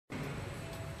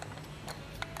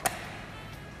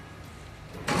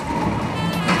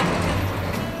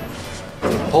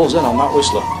Paul Zenon, Matt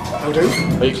Whistler. How do?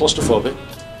 Are you claustrophobic?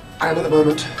 I am at the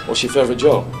moment. What's your favourite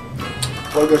joke?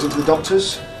 One goes into the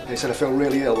doctors. He said, I feel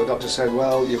really ill. The doctor said,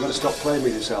 well, you've got to stop playing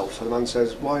with yourself. And the man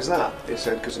says, why is that? He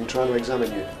said, because I'm trying to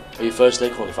examine you. Are you first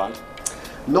aid qualified?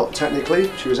 Not technically.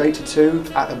 She was 82,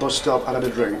 at a bus stop, and had a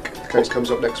drink. The case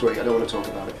comes up next week. I don't want to talk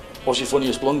about it. What's your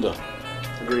funniest blunder?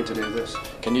 Agreeing to do this.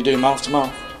 Can you do mouth to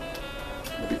mouth?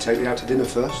 Maybe take you out to dinner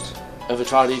first. Ever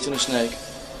tried eating a snake?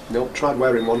 Nope, tried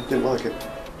wearing one. Didn't like it.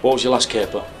 What was your last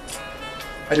caper?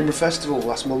 Edinburgh Festival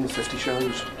last month, 50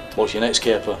 shows. What's your next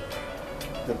caper?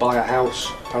 They buy a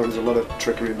house. Apparently there's a lot of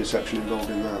trickery and deception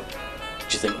involved in that. Do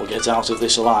you think we'll get out of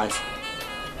this alive?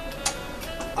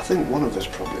 I think one of us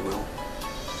probably will.